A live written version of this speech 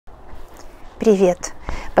Привет!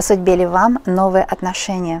 По судьбе ли вам новые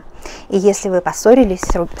отношения? И если вы поссорились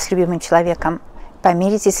с любимым человеком,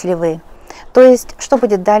 помиритесь ли вы? То есть, что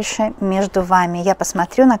будет дальше между вами? Я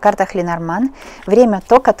посмотрю на картах Ленорман. Время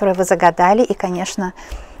то, которое вы загадали, и, конечно,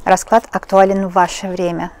 расклад актуален в ваше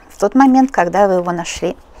время, в тот момент, когда вы его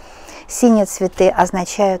нашли. Синие цветы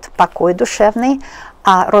означают покой душевный,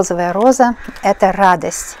 а розовая роза – это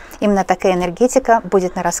радость. Именно такая энергетика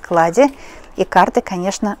будет на раскладе, и карты,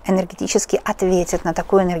 конечно, энергетически ответят на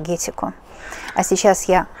такую энергетику. А сейчас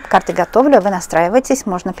я карты готовлю, вы настраивайтесь,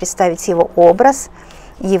 можно представить его образ,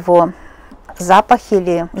 его запах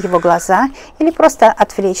или его глаза, или просто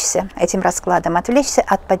отвлечься этим раскладом, отвлечься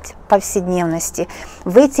от повседневности,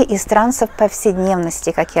 выйти из транса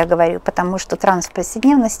повседневности, как я говорю, потому что транс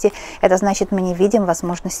повседневности – это значит, мы не видим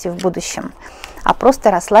возможности в будущем. А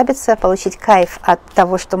просто расслабиться, получить кайф от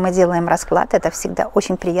того, что мы делаем расклад, это всегда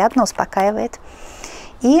очень приятно, успокаивает.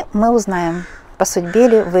 И мы узнаем, по судьбе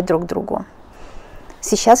ли вы друг другу.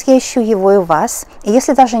 Сейчас я ищу его и вас. И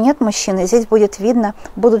если даже нет мужчины, здесь будет видно,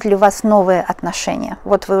 будут ли у вас новые отношения.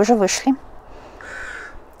 Вот вы уже вышли.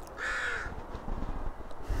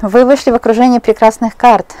 Вы вышли в окружение прекрасных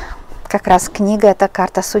карт. Как раз книга – это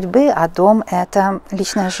карта судьбы, а дом – это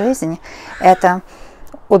личная жизнь. Это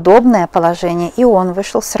удобное положение. И он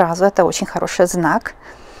вышел сразу. Это очень хороший знак.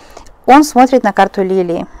 Он смотрит на карту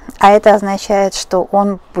лилии, а это означает, что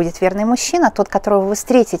он будет верный мужчина, тот, которого вы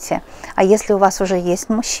встретите. А если у вас уже есть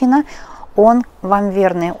мужчина, он вам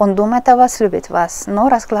верный, он думает о вас, любит вас, но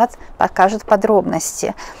расклад покажет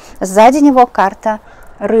подробности. Сзади него карта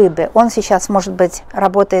рыбы. Он сейчас, может быть,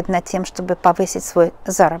 работает над тем, чтобы повысить свой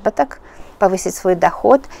заработок, повысить свой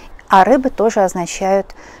доход, а рыбы тоже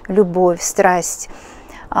означают любовь, страсть,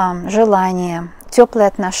 желание, теплые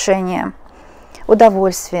отношения,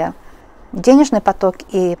 удовольствие, денежный поток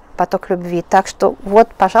и поток любви. Так что вот,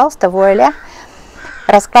 пожалуйста, вуаля,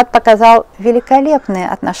 расклад показал великолепные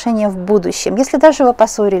отношения в будущем. Если даже вы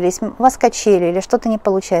поссорились, вас качели или что-то не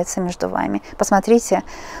получается между вами, посмотрите,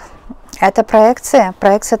 это проекция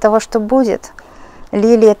того, что будет.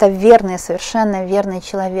 Лилия – это верный, совершенно верный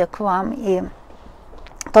человек вам, и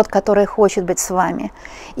тот, который хочет быть с вами.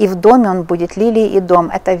 И в доме он будет, лилия и дом.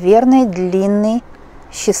 Это верный, длинный,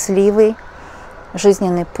 счастливый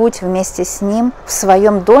жизненный путь вместе с ним в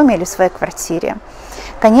своем доме или в своей квартире.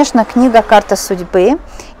 Конечно, книга «Карта судьбы».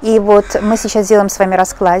 И вот мы сейчас сделаем с вами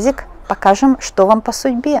раскладик, покажем, что вам по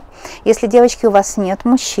судьбе. Если, девочки, у вас нет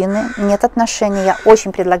мужчины, нет отношений, я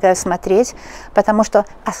очень предлагаю смотреть, потому что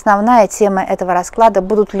основная тема этого расклада –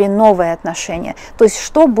 будут ли новые отношения. То есть,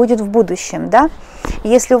 что будет в будущем, да?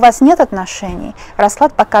 Если у вас нет отношений,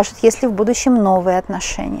 расклад покажет, есть ли в будущем новые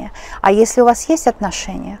отношения. А если у вас есть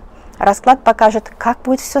отношения, расклад покажет, как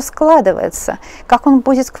будет все складываться, как он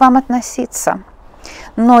будет к вам относиться.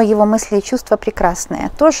 Но его мысли и чувства прекрасные.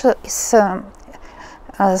 Тоже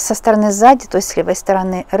со стороны сзади, то есть с левой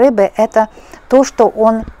стороны рыбы, это то, что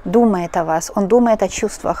он думает о вас, он думает о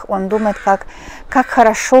чувствах, он думает, как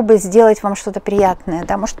хорошо бы сделать вам что-то приятное,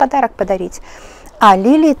 да, может подарок подарить. А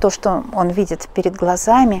лилии, то, что он видит перед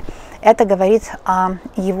глазами, это говорит о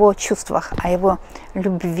его чувствах, о его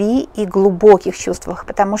любви и глубоких чувствах,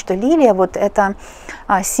 потому что лилия вот это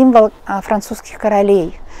символ французских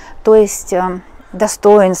королей, то есть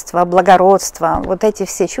достоинство, благородство, вот эти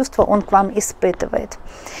все чувства он к вам испытывает.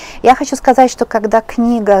 Я хочу сказать, что когда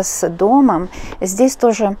книга с домом, здесь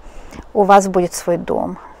тоже у вас будет свой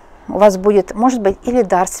дом. У вас будет, может быть, или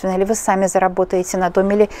дарственный, или вы сами заработаете на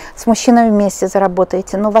доме, или с мужчиной вместе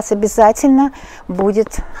заработаете, но у вас обязательно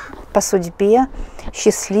будет по судьбе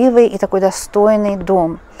счастливый и такой достойный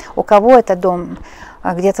дом. У кого это дом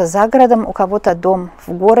где-то за городом, у кого-то дом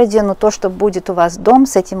в городе, но то, что будет у вас дом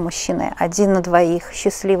с этим мужчиной, 1 на 2,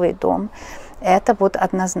 счастливый дом, это вот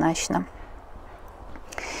однозначно.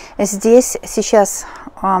 Здесь сейчас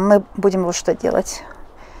мы будем вот что делать.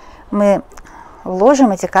 Мы вложим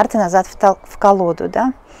эти карты назад в колоду,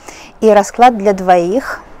 да, и расклад для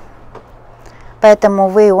двоих, поэтому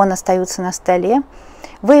вы и он остаются на столе.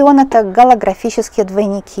 Вы и он – это голографические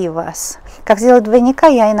двойники вас. Как сделать двойника,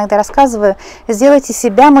 я иногда рассказываю. Сделайте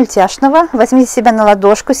себя мультяшного, возьмите себя на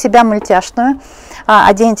ладошку, себя мультяшную,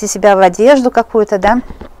 оденьте себя в одежду какую-то, да,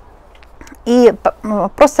 и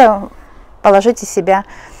просто положите себя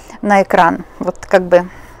на экран, вот как бы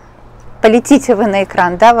полетите вы на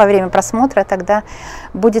экран, да, во время просмотра, тогда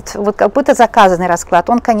будет вот как будто заказанный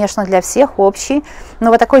расклад. Он, конечно, для всех общий,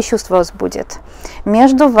 но вот такое чувство у вас будет.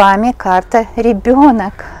 Между вами карта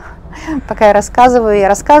ребенок. Пока я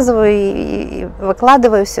рассказываю и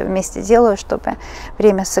выкладываю, все вместе делаю, чтобы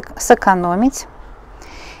время сэкономить.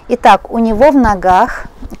 Итак, у него в ногах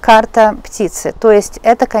карта птицы. То есть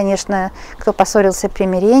это, конечно, кто поссорился,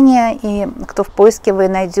 примирение, и кто в поиске, вы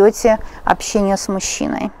найдете общение с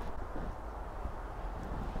мужчиной.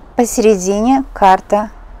 Посередине карта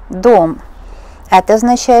дом. Это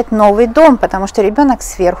означает новый дом, потому что ребенок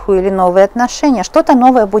сверху, или новые отношения. Что-то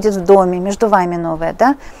новое будет в доме, между вами новое,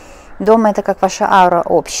 да? Дом — это как ваша аура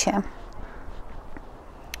общая.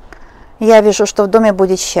 Я вижу, что в доме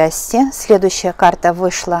будет счастье. Следующая карта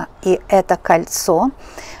вышла, и это кольцо.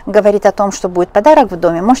 Говорит о том, что будет подарок в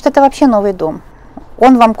доме. Может, это вообще новый дом.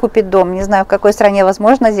 Он вам купит дом. Не знаю, в какой стране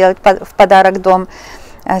возможно сделать в подарок дом.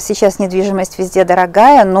 Сейчас недвижимость везде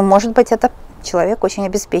дорогая, но, может быть, это человек очень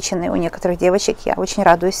обеспеченный. У некоторых девочек я очень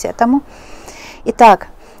радуюсь этому. Итак,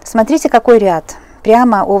 смотрите, какой ряд.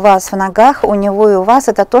 Прямо у вас в ногах, у него и у вас,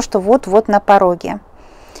 это то, что вот-вот на пороге.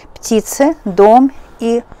 Птицы, дом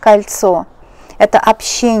и кольцо. Это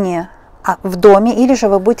общение в доме, или же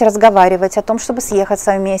вы будете разговаривать о том, чтобы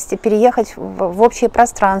съехаться вместе, переехать в общее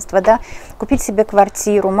пространство, да, купить себе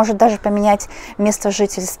квартиру, может даже поменять место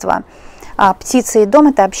жительства. А птицы и дом —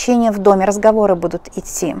 это общение в доме, разговоры будут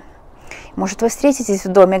идти. Может, вы встретитесь в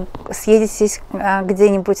доме, съедетесь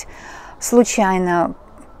где-нибудь случайно,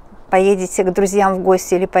 поедете к друзьям в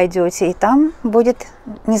гости или пойдете, и там будет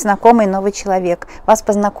незнакомый новый человек, вас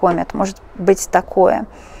познакомят, может быть такое.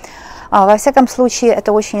 Во всяком случае,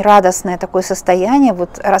 это очень радостное такое состояние,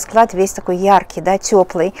 вот расклад весь такой яркий, да,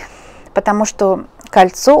 теплый, потому что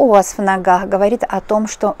кольцо у вас в ногах говорит о том,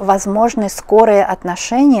 что возможны скорые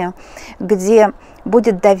отношения, где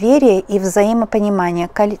будет доверие и взаимопонимание.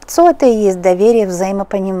 Кольцо — это и есть доверие,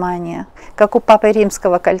 взаимопонимание. Как у Папы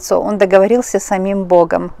Римского кольцо. Он договорился с самим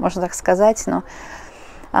Богом, можно так сказать. Но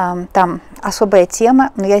там особая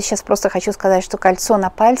тема. Но я сейчас просто хочу сказать, что кольцо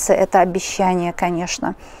на пальце — это обещание,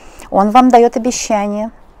 конечно. Он вам дает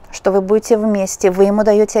обещание, что вы будете вместе, вы ему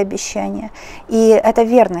даете обещание. И это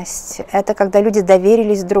верность, это когда люди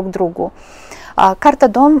доверились друг другу. Карта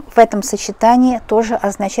дом в этом сочетании тоже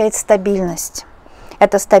означает стабильность.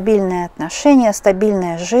 Это стабильные отношения,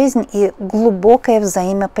 стабильная жизнь и глубокое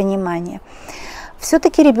взаимопонимание.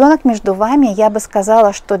 Все-таки ребенок между вами, я бы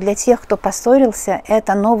сказала, что для тех, кто поссорился,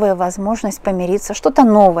 это новая возможность помириться, что-то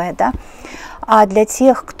новое, да? А для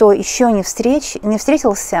тех, кто еще не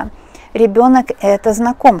встретился, ребенок — это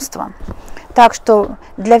знакомство. Так что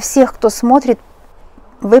для всех, кто смотрит,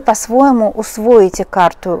 вы по-своему усвоите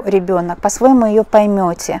карту ребенок, по-своему ее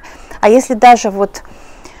поймете. А если даже вот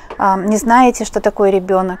не знаете, что такое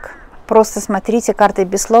ребенок, просто смотрите, карты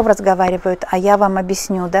без слов разговаривают, а я вам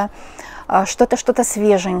объясню, да, что-то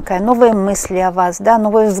свеженькое, новые мысли о вас, да,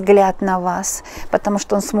 новый взгляд на вас, потому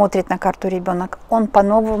что он смотрит на карту ребенок, он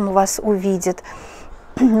по-новому вас увидит,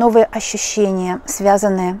 новые ощущения,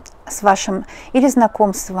 связанные с вашим или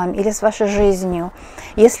знакомством, или с вашей жизнью.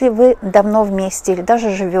 Если вы давно вместе или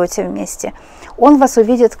даже живете вместе, он вас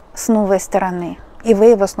увидит с новой стороны. И вы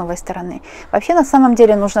его с новой стороны. Вообще, на самом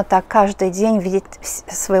деле, нужно так каждый день видеть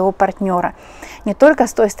своего партнера. Не только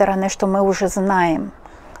с той стороны, что мы уже знаем,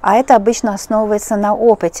 а это обычно основывается на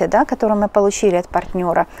опыте, да, который мы получили от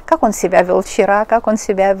партнера. Как он себя вел вчера, как он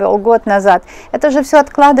себя вел год назад. Это же все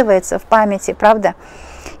откладывается в памяти, правда?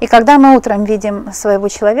 И когда мы утром видим своего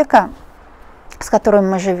человека, с которым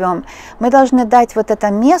мы живем, мы должны дать вот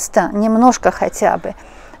это место, немножко хотя бы,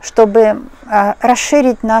 чтобы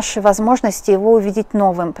расширить наши возможности его увидеть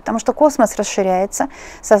новым. Потому что космос расширяется,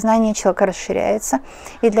 сознание человека расширяется,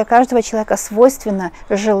 и для каждого человека свойственно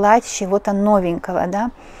желать чего-то новенького. Да?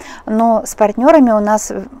 Но с партнерами у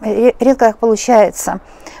нас редко так получается,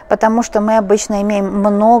 потому что мы обычно имеем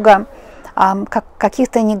много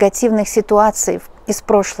каких-то негативных ситуаций из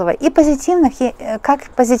прошлого, и позитивных, как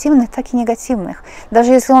позитивных, так и негативных.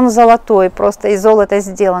 Даже если он золотой, просто из золота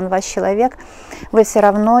сделан ваш человек, вы все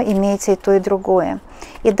равно имеете и то, и другое.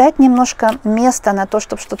 И дать немножко места на то,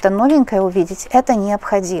 чтобы что-то новенькое увидеть, это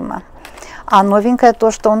необходимо. А новенькое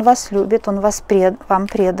то, что он вас любит, он вам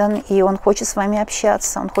предан, и он хочет с вами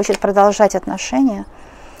общаться, он хочет продолжать отношения.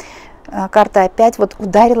 Карта опять вот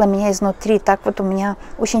ударила меня изнутри. Так вот у меня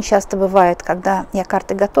очень часто бывает, когда я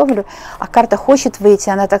карты готовлю, а карта хочет выйти,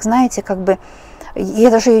 она так, знаете, как бы, я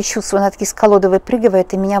даже ее чувствую, она так из колоды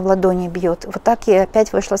выпрыгивает и меня в ладони бьет. Вот так я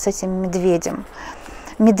опять вышла с этим медведем.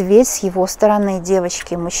 Медведь с его стороны,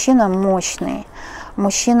 девочки, мужчина мощный,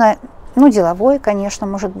 мужчина, ну, деловой, конечно,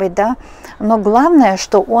 может быть, да, но главное,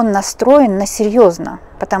 что он настроен на серьезно,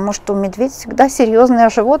 потому что медведь всегда серьезное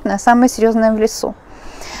животное, самое серьезное в лесу.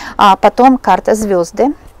 А потом карта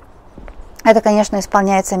звезды. Это, конечно,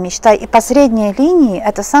 исполняется мечта. И по средней линии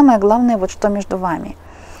это самое главное, вот что между вами.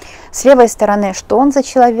 С левой стороны, что он за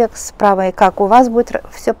человек, с правой, как у вас будет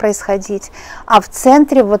все происходить. А в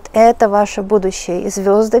центре вот это ваше будущее. И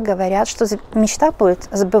звезды говорят, что мечта будет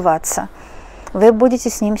сбываться. Вы будете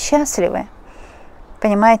с ним счастливы.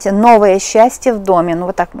 Понимаете, новое счастье в доме. Ну,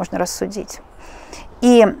 вот так можно рассудить.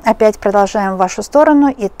 И опять продолжаем в вашу сторону,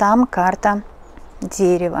 и там карта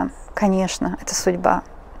дерева. Конечно, это судьба.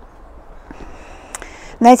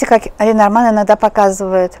 Знаете, как Ленорман иногда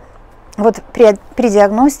показывает, вот при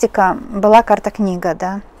диагностике была карта книга,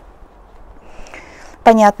 да.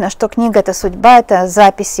 Понятно, что книга — это судьба, это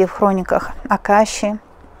записи в хрониках Акаши,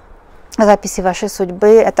 записи вашей судьбы,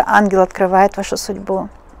 это ангел открывает вашу судьбу.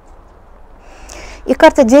 И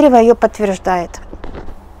карта дерева ее подтверждает.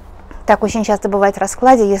 Так очень часто бывает в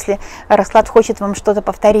раскладе, если расклад хочет вам что-то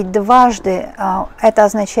повторить дважды, это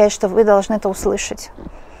означает, что вы должны это услышать.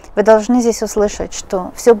 Вы должны здесь услышать,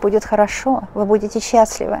 что все будет хорошо, вы будете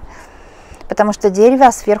счастливы. Потому что дерево,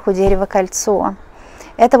 а сверху дерево кольцо.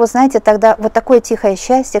 Это, вы знаете, тогда вот такое тихое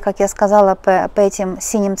счастье, как я сказала, по этим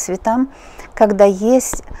синим цветам, когда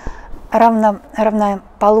есть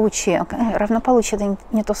равнополучие. Равнополучие — это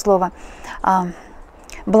не то слово.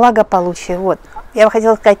 Благополучие. Вот. Я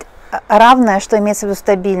хотела сказать равное, что имеется в виду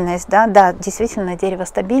стабильность. Да, да, действительно, дерево —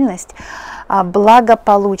 стабильность.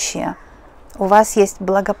 Благополучие. У вас есть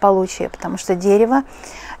благополучие, потому что дерево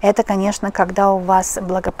 — это, конечно, когда у вас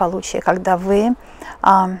благополучие, когда вы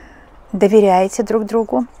доверяете друг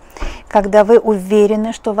другу, когда вы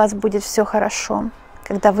уверены, что у вас будет все хорошо,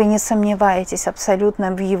 когда вы не сомневаетесь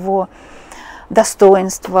абсолютно в его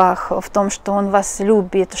достоинствах, в том, что он вас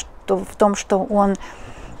любит, в том, что он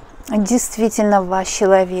действительно ваш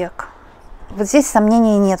человек. Вот здесь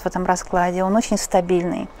сомнений нет в этом раскладе, он очень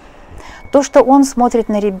стабильный. То, что он смотрит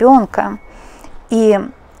на ребенка, и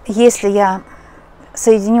если я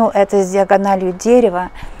соединю это с диагональю дерева,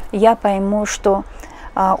 я пойму, что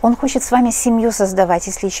он хочет с вами семью создавать.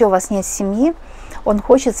 Если еще у вас нет семьи, он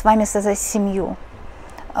хочет с вами создать семью,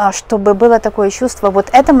 чтобы было такое чувство, вот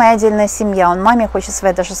это моя отдельная семья. Он маме хочет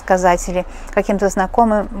своей даже сказать, или каким-то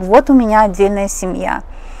знакомым, вот у меня отдельная семья.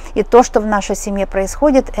 И то, что в нашей семье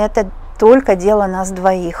происходит, это только дело нас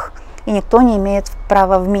двоих. И никто не имеет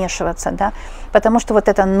права вмешиваться, да, потому что вот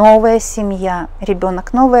это новая семья,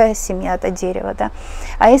 ребенок, новая семья — это дерево, да.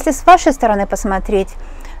 А если с вашей стороны посмотреть,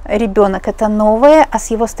 ребенок — это новое, а с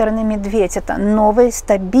его стороны медведь — это новый,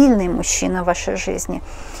 стабильный мужчина в вашей жизни.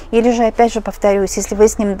 Или же, опять же, повторюсь, если вы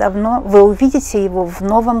с ним давно, вы увидите его в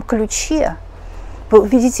новом ключе, вы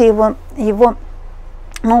увидите его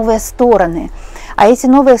новые стороны. А эти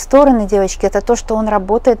новые стороны, девочки, это то, что он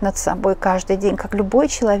работает над собой каждый день, как любой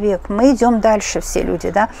человек. Мы идем дальше, все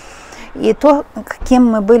люди, да. И то,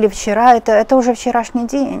 кем мы были вчера, это уже вчерашний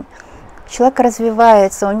день. Человек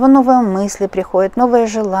развивается, у него новые мысли приходят, новые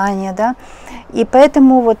желания, да. И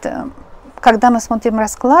поэтому вот, когда мы смотрим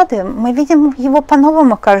расклады, мы видим его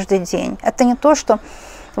по-новому каждый день. Это не то, что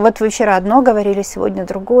вот вы вчера одно говорили, сегодня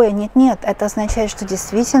другое. Нет, нет, это означает, что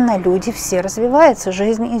действительно люди все развиваются,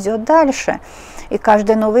 жизнь идет дальше. И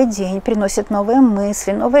каждый новый день приносит новые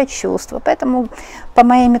мысли, новые чувства. Поэтому по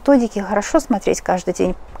моей методике хорошо смотреть каждый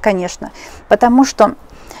день, конечно. Потому что,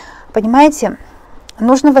 понимаете,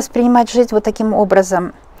 нужно воспринимать жизнь вот таким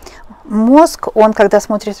образом. Мозг, он, когда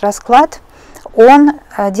смотрит расклад, он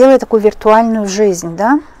делает такую виртуальную жизнь,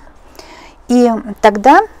 да? И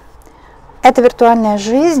тогда эта виртуальная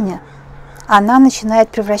жизнь, она начинает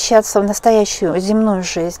превращаться в настоящую земную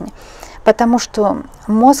жизнь. Потому что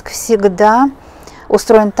мозг всегда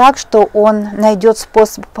устроен так, что он найдет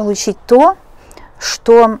способ получить то,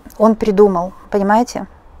 что он придумал. Понимаете?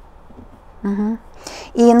 Угу.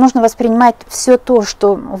 И нужно воспринимать все то,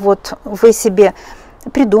 что вот вы себе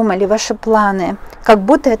придумали, ваши планы, как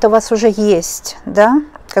будто это у вас уже есть, да?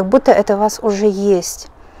 Как будто это у вас уже есть.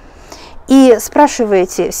 И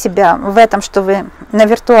спрашиваете себя в этом, что вы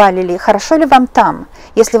навиртуалили, хорошо ли вам там?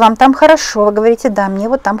 Если вам там хорошо, вы говорите, да, мне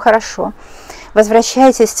вот там хорошо.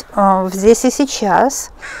 Возвращайтесь здесь и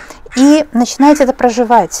сейчас и начинаете это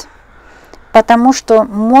проживать. Потому что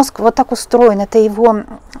мозг вот так устроен, это его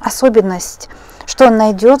особенность, что он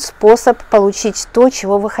найдет способ получить то,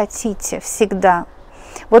 чего вы хотите всегда.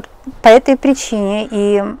 Вот по этой причине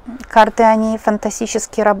и карты, они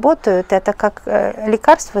фантастически работают, это как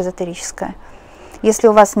лекарство эзотерическое. Если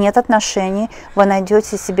у вас нет отношений, вы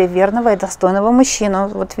найдете себе верного и достойного мужчину.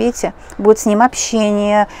 Вот видите, будет с ним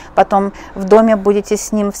общение, потом в доме будете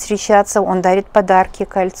с ним встречаться, он дарит подарки,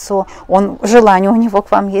 кольцо, желание у него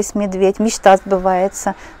к вам есть, медведь, мечта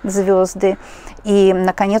сбывается, звезды. И,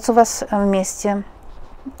 наконец, у вас вместе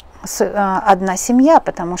одна семья,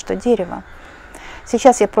 потому что дерево.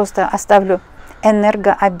 Сейчас я просто оставлю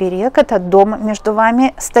энергооберег, это дом между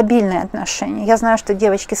вами, стабильные отношения. Я знаю, что,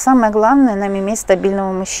 девочки, самое главное нам иметь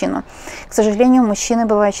стабильного мужчину. К сожалению, мужчины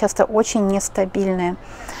бывают часто очень нестабильные,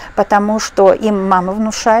 потому что им мамы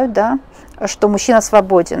внушают, да, что мужчина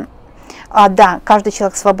свободен. Да, каждый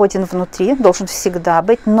человек свободен внутри, должен всегда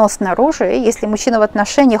быть, но снаружи, если мужчина в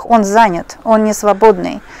отношениях, он занят, он не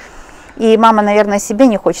свободный. И мама, наверное, себе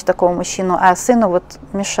не хочет такого мужчину, а сыну вот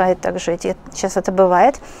мешает так жить. И сейчас это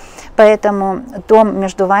бывает. Поэтому дом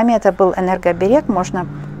между вами, это был энергооберег, можно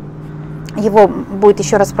его будет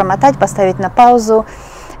еще раз промотать, поставить на паузу.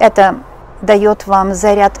 Это дает вам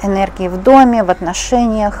заряд энергии в доме, в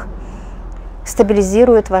отношениях,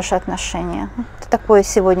 стабилизирует ваши отношения. Это такой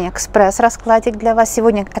сегодня экспресс-раскладик для вас.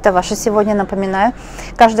 Сегодня, это ваше сегодня, напоминаю.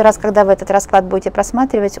 Каждый раз, когда вы этот расклад будете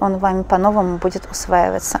просматривать, он вами по-новому будет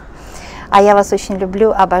усваиваться. А я вас очень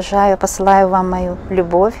люблю, обожаю, посылаю вам мою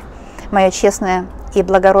любовь, мое честное и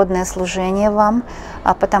благородное служение вам,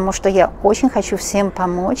 потому что я очень хочу всем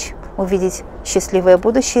помочь, увидеть счастливое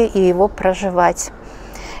будущее и его проживать.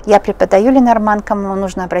 Я преподаю Ленорман, кому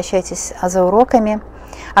нужно, обращайтесь за уроками.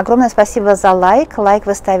 Огромное спасибо за лайк. Лайк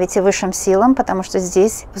вы ставите высшим силам, потому что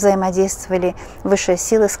здесь взаимодействовали высшие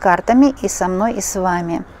силы с картами и со мной, и с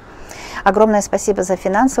вами. Огромное спасибо за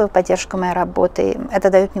финансовую поддержку моей работы.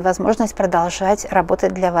 Это дает мне возможность продолжать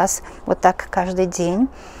работать для вас вот так каждый день.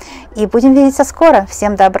 И будем видеться скоро.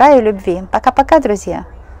 Всем добра и любви. Пока-пока, друзья!